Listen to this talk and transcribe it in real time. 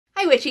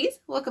Hi witchies,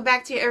 welcome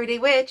back to your Everyday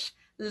Witch.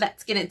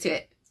 Let's get into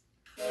it.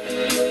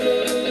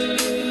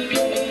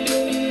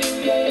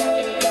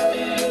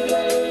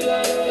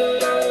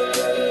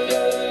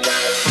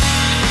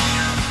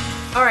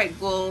 Alright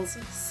ghouls,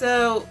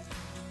 so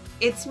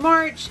it's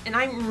March and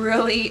I'm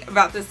really,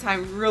 about this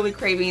time, really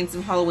craving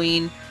some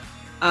Halloween.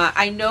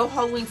 I know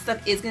Halloween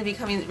stuff is going to be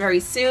coming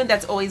very soon.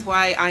 That's always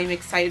why I'm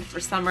excited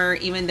for summer,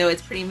 even though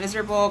it's pretty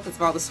miserable because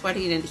of all the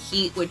sweating and the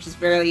heat, which is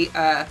very,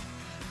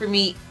 for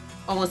me,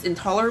 almost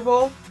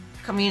intolerable.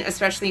 Coming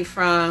especially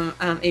from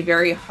a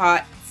very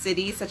hot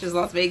city such as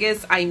Las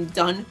Vegas, I'm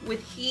done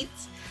with heat.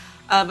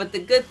 But the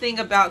good thing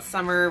about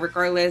summer,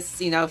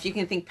 regardless, you know, if you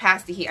can think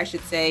past the heat, I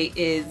should say,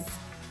 is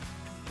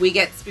we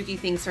get spooky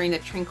things starting to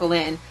trickle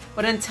in.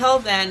 But until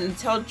then,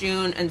 until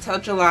June, until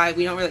July,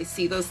 we don't really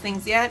see those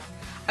things yet.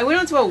 I went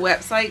onto a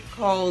website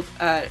called,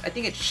 I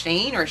think it's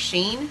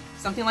Shein,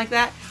 something like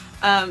that.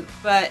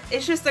 But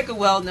it's just like a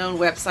well-known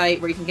website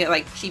where you can get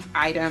like cheap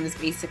items,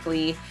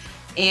 basically.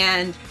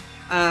 And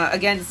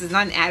again, this is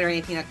not an ad or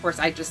anything. Of course,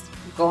 I just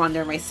go on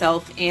there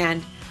myself.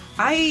 And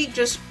I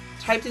just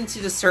typed into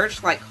the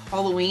search like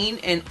Halloween,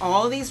 and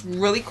all these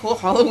really cool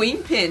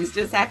Halloween pins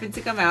just happened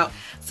to come out.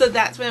 So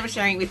that's what I'm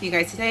sharing with you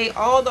guys today.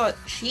 All the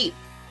cheap,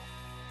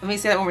 let me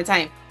say that one more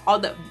time, all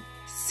the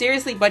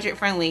seriously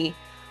budget-friendly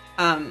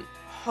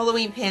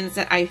Halloween pins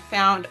that I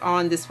found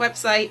on this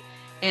website,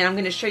 and I'm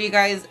going to show you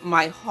guys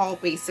my haul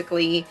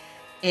basically,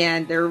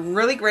 and they're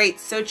really great,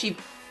 so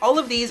cheap. All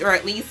of these are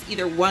at least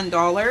either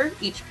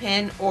 $1 each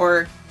pin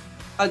or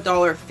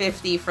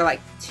 $1.50 for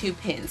like 2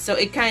 pins, so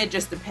it kind of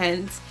just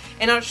depends.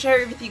 And I'll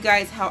share with you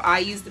guys how I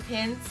use the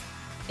pins,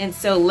 and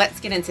so let's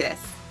get into this.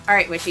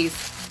 Alright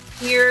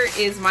witchies, here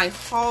is my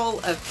haul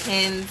of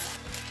pins.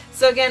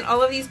 So again,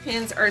 all of these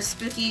pins are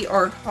spooky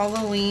or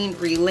Halloween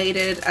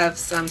related of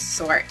some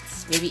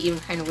sorts, maybe even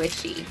kind of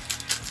witchy.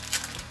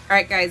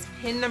 Alright guys,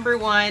 pin number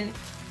 1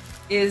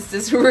 is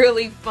this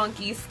really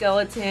funky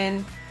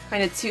skeleton,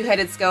 kind of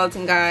two-headed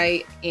skeleton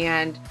guy,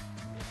 and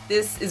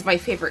this is my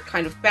favorite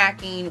kind of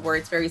backing where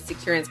it's very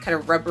secure and it's kind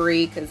of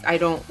rubbery because I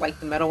don't like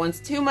the metal ones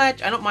too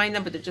much. I don't mind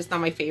them, but they're just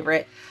not my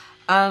favorite.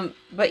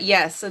 But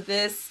yeah, so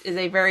this is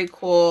a very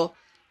cool,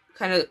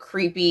 kind of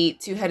creepy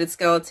two-headed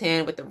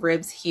skeleton with the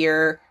ribs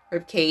here,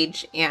 rib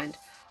cage, and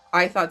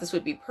I thought this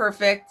would be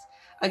perfect.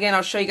 Again,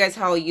 I'll show you guys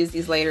how I'll use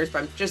these later,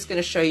 but I'm just going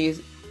to show you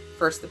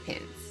first the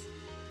pins.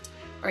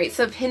 Alright,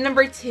 so pin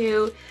number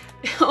 2.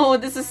 Oh,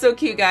 this is so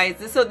cute, guys.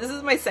 This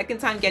is my second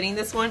time getting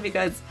this one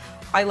because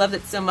I loved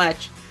it so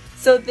much.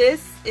 So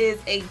this is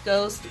a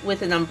ghost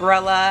with an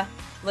umbrella,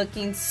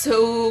 looking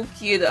so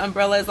cute. The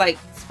umbrella is like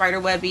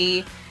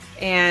spiderwebby,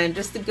 and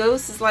just the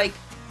ghost is like,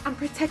 I'm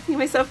protecting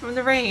myself from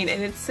the rain,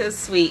 and it's so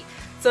sweet.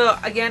 So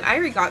again, I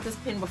already got this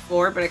pin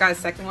before, but I got a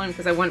second one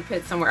because I want to put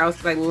it somewhere else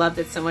because I loved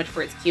it so much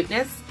for its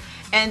cuteness.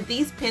 And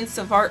these pins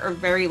so far are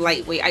very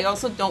lightweight. I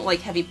also don't like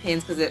heavy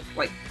pins because it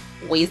like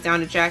weighs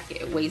down a jacket,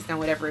 it weighs down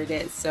whatever it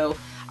is. So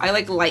I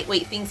like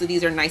lightweight things, so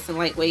these are nice and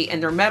lightweight,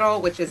 and they're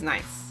metal, which is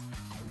nice.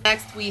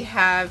 Next we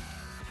have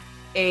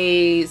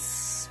a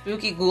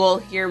spooky ghoul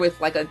here with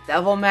like a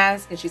devil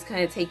mask, and she's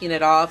kind of taking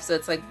it off, so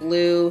it's like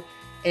blue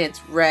and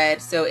it's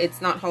red, so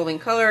it's not Halloween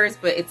colors,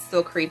 but it's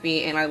still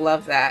creepy, and I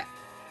love that.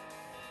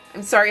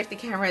 I'm sorry if the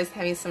camera is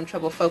having some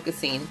trouble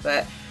focusing,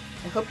 but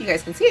I hope you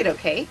guys can see it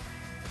okay.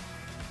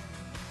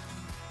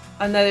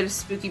 Another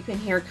spooky pin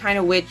here, kind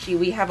of witchy.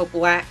 We have a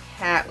black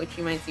cat, which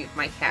reminds me of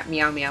my cat,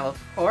 Meow Meow,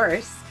 of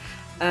course.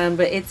 But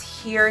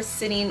it's here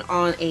sitting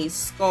on a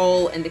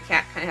skull, and the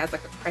cat kind of has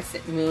like a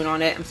crescent moon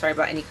on it. I'm sorry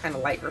about any kind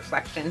of light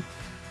reflection.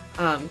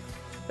 But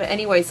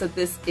anyway, so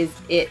this is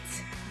it.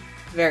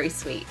 Very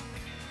sweet.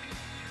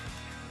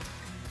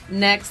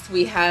 Next,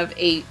 we have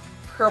a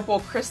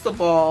purple crystal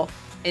ball,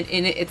 and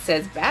in it, it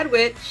says Bad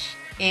Witch.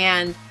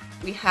 And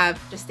we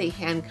have just a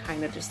hand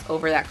kind of just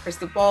over that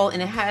crystal ball,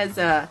 and it has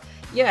a,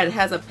 yeah, it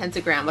has a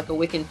pentagram, like a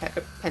Wiccan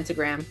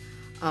pentagram,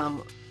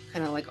 kind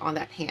of like on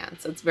that hand.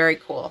 So it's very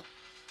cool.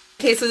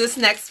 Okay, so this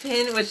next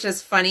pin was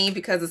just funny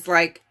because it's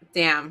like,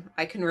 damn,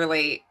 I can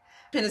relate.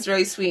 The pin is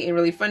really sweet and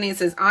really funny. It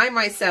says, I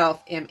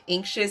myself am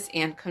anxious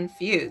and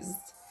confused.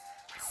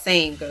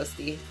 Same,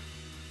 ghosty.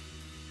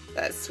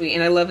 That's sweet.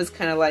 And I love his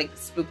kind of like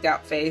spooked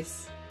out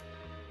face.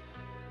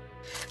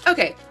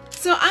 Okay,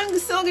 so I'm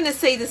still going to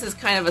say this is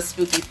kind of a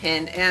spooky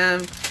pin.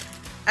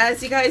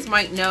 As you guys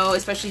might know,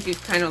 especially if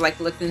you've kind of like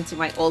looked into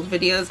my old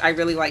videos, I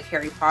really like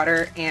Harry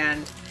Potter,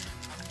 and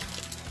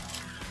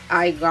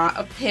I got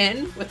a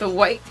pin with a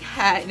white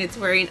cat, and it's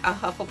wearing a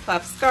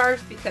Hufflepuff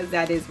scarf because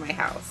that is my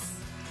house.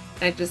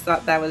 And I just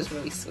thought that was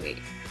really sweet.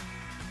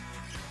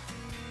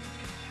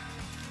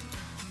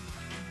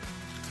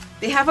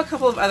 They have a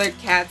couple of other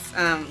cats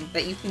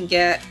that you can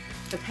get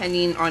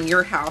depending on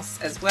your house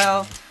as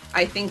well.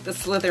 I think the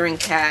Slytherin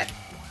cat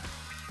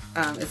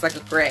is like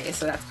a gray,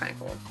 so that's kind of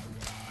cool.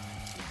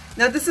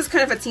 Now this is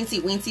kind of a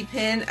teensy weensy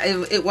pin.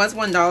 It was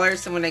 $1,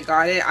 so when I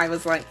got it, I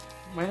was like,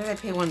 why did I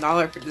pay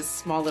 $1 for this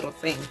small little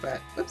thing?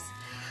 But, whoops.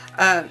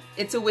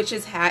 It's a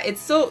witch's hat.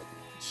 It's so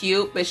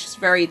cute, but it's just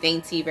very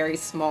dainty, very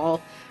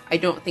small. I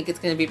don't think it's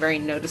going to be very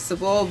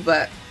noticeable,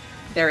 but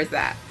there is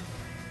that.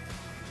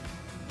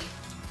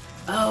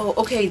 Oh,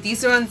 okay,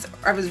 these ones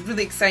I was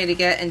really excited to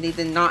get and they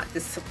did not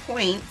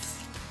disappoint.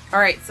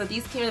 Alright, so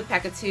these came in a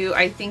pack of 2.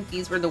 I think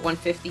these were the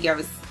 150 I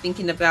was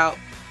thinking about,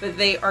 but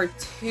they are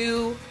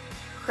 2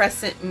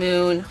 crescent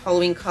moon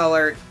Halloween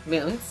colored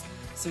moons.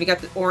 So we got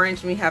the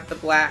orange and we have the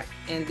black,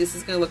 and this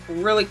is going to look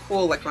really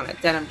cool like on a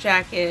denim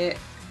jacket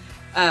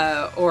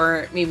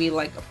or maybe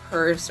like a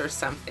purse or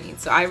something.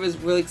 So I was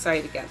really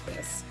excited to get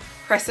this.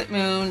 Crescent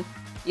moon,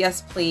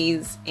 yes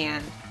please,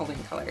 and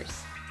Halloween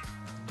colors.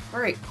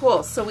 Alright,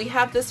 cool. So we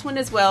have this one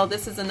as well.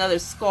 This is another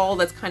skull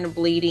that's kind of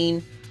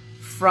bleeding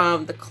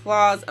from the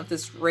claws of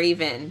this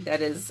raven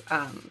that is,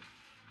 I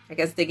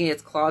guess, digging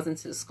its claws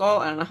into the skull.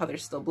 I don't know how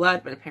there's still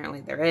blood, but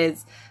apparently there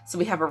is. So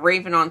we have a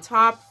raven on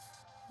top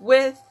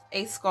with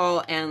a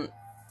skull, and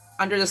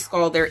under the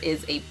skull there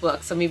is a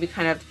book. So maybe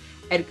kind of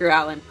Edgar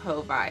Allan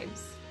Poe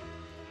vibes.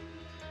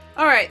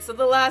 Alright, so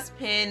the last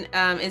pin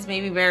is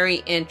maybe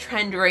very in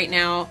trend right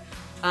now.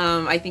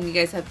 I think you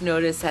guys have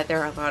noticed that there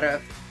are a lot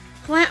of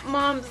plant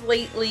moms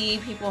lately,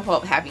 people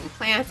having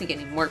plants and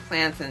getting more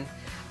plants, and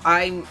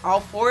I'm all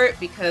for it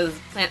because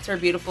plants are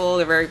beautiful,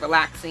 they're very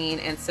relaxing,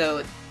 and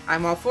so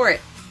I'm all for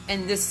it.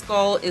 And this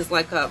skull is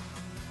like a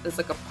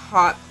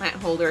pot plant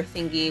holder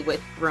thingy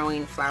with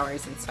growing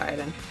flowers inside,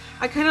 and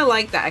I kind of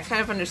like that. I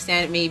kind of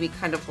understand it maybe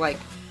kind of like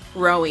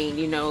growing,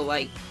 you know,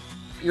 like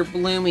you're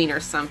blooming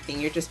or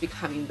something, you're just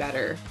becoming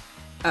better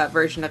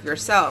version of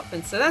yourself.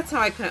 And so that's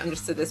how I kind of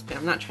understood this pin.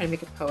 I'm not trying to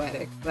make it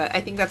poetic, but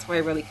I think that's why I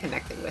really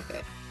connected with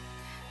it.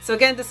 So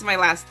again, this is my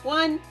last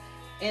one,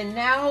 and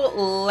now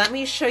let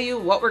me show you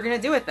what we're going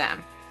to do with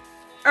them.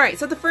 Alright,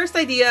 so the first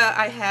idea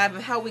I have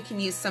of how we can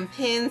use some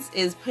pins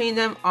is putting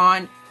them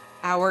on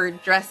our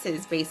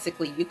dresses,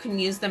 basically. You can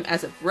use them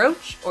as a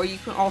brooch, or you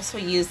can also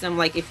use them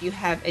like if you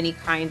have any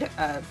kind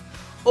of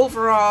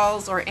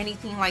overalls or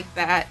anything like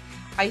that.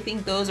 I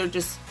think those are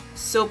just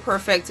so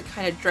perfect to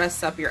kind of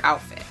dress up your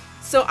outfit.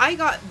 So I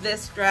got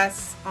this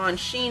dress on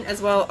Shein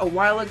as well a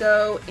while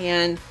ago,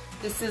 and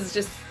this is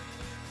just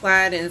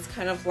plaid, and it's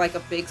kind of like a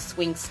big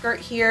swing skirt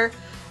here.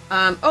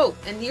 Oh,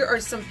 and here are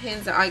some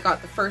pins that I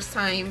got the first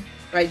time,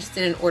 but I just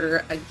didn't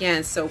order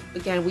again. So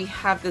again, we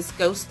have this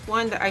ghost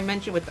one that I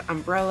mentioned with the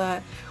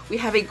umbrella. We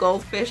have a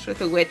goldfish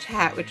with a witch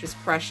hat, which is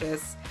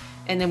precious.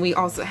 And then we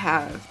also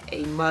have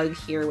a mug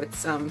here with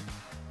some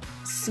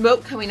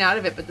smoke coming out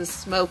of it, but the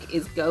smoke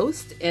is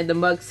ghost, and the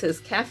mug says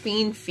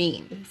caffeine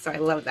fiend. So I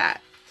love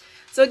that.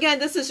 So again,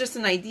 this is just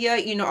an idea.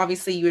 You know,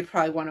 obviously you would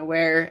probably want to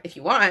wear, if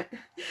you want,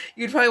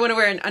 you'd probably want to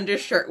wear an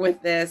undershirt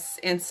with this.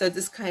 And so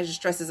this kind of just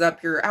dresses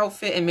up your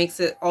outfit and makes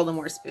it all the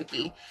more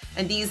spooky.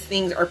 And these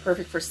things are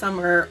perfect for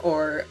summer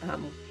or,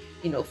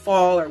 you know,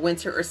 fall or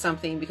winter or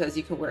something, because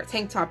you can wear a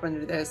tank top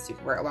under this, you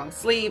can wear a long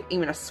sleeve,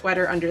 even a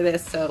sweater under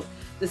this. So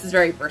this is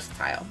very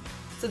versatile.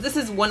 So this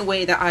is one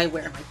way that I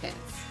wear my pins.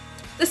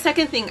 The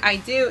second thing I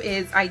do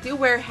is I do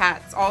wear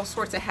hats, all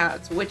sorts of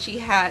hats, witchy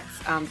hats,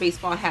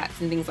 baseball hats,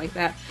 and things like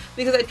that,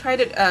 because I try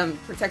to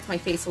protect my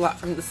face a lot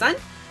from the sun.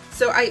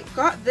 So I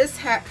got this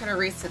hat kind of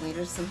recently.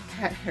 There's some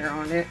cat hair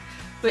on it,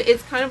 but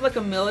it's kind of like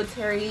a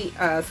military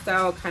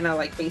style kind of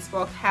like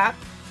baseball cap,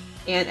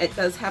 and it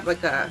does have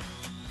like a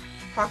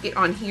pocket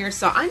on here.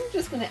 So I'm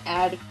just going to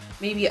add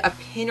maybe a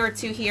pin or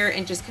two here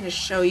and just kind of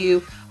show you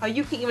how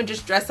you can even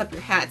just dress up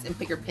your hats and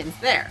put your pins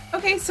there.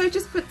 Okay, so I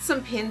just put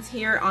some pins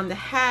here on the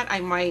hat. I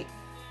might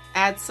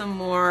add some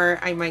more,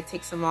 I might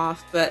take some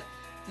off, but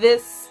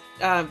this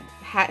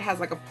hat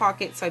has like a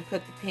pocket, so I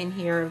put the pin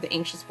here, the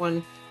anxious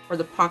one, where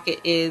the pocket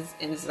is,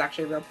 and this is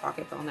actually a real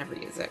pocket, but I'll never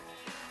use it.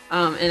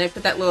 And I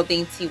put that little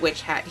dainty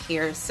witch hat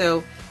here.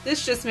 So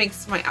this just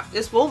makes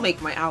this will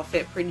make my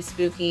outfit pretty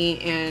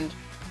spooky, and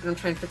I'm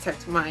trying to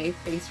protect my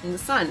face from the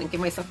sun and give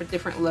myself a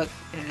different look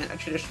and a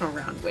traditional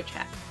round witch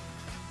hat.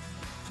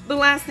 The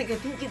last thing I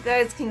think you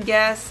guys can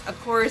guess, of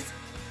course,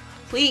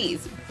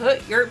 please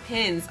put your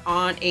pins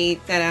on a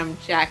denim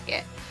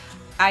jacket.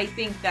 I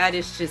think that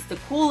is just the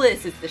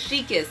coolest, it's the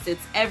chicest,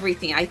 it's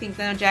everything. I think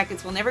denim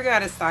jackets will never go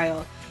out of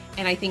style,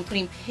 and I think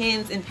putting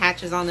pins and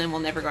patches on them will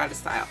never go out of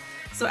style.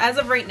 So as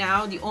of right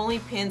now, the only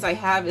pins I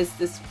have is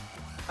this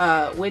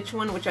witch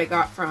one, which I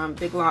got from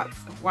Big Lots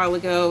a while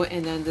ago,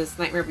 and then this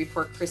Nightmare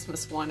Before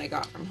Christmas one I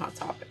got from Hot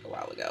Topic a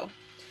while ago.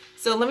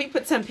 So let me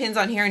put some pins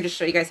on here and just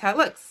show you guys how it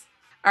looks.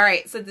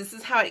 Alright, so this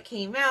is how it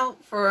came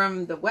out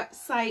from the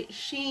website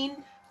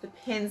Shein, the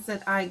pins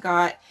that I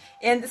got.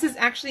 And this is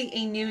actually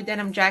a new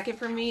denim jacket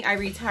for me. I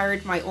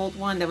retired my old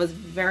one that was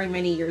very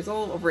many years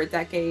old, over a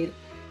decade.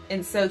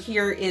 And so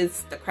here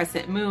is the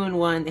crescent moon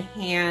one, the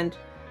hand,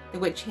 the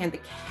witch hand,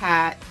 the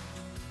cat,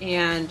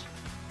 and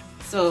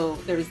so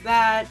there's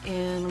that.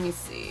 And let me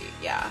see,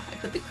 yeah, I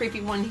put the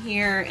creepy one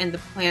here and the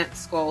plant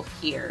skull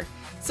here.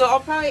 So I'll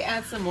probably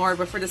add some more,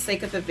 but for the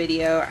sake of the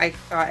video, I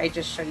thought I'd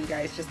just show you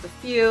guys just a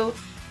few.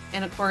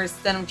 And of course,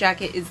 denim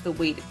jacket is the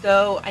way to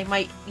go. I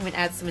might even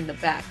add some in the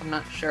back, I'm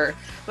not sure.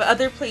 But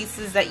other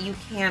places that you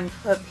can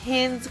put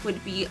pins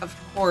would be, of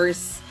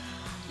course,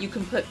 you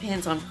can put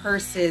pins on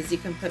purses, you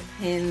can put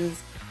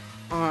pins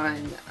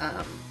on,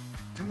 oh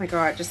my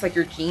god, just like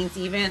your jeans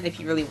even, if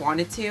you really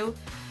wanted to.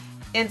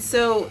 And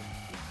so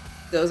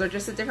those are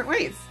just the different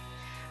ways.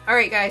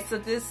 Alright guys, so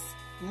this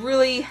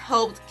really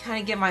helped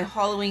kind of get my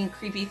Halloween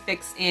creepy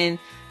fix in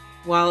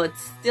while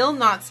it's still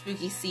not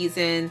spooky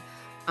season.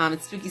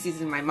 It's spooky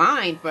season in my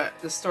mind, but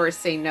the stores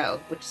say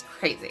no, which is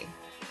crazy.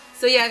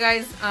 So yeah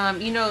guys,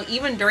 you know,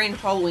 even during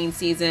Halloween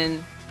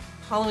season,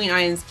 Halloween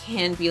items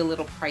can be a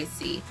little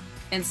pricey.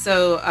 And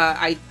so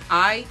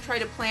I try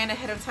to plan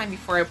ahead of time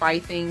before I buy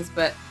things,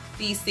 but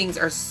these things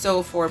are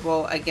so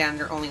affordable. Again,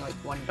 they're only like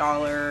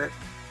 $1.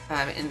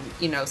 And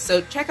you know,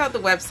 so check out the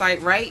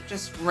website, right?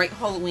 Just write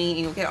Halloween and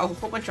you'll get a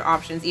whole bunch of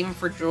options, even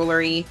for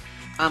jewelry.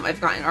 I've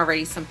gotten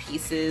already some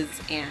pieces,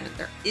 and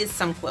there is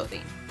some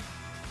clothing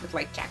with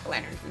like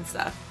jack-o'-lanterns and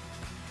stuff.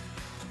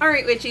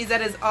 Alright witchies,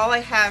 that is all I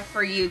have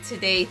for you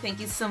today. Thank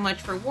you so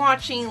much for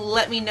watching.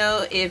 Let me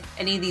know if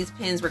any of these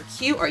pins were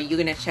cute. Are you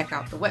going to check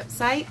out the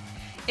website?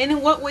 And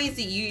in what ways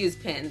do you use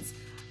pins?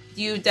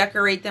 Do you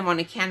decorate them on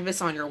a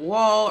canvas on your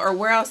wall, or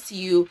where else do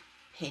you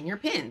pin your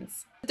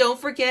pins? Don't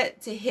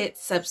forget to hit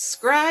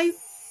subscribe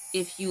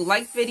if you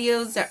like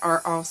videos that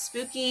are all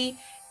spooky,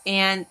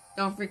 and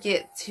don't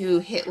forget to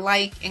hit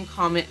like and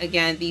comment.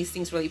 Again, these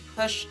things really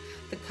push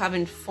the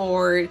coven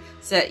forward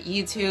so that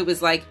YouTube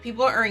is like,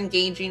 people are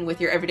engaging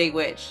with your everyday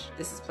witch.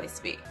 This is the place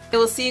to be. I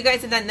will see you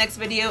guys in that next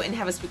video, and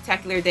have a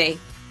spectacular day.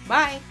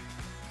 Bye!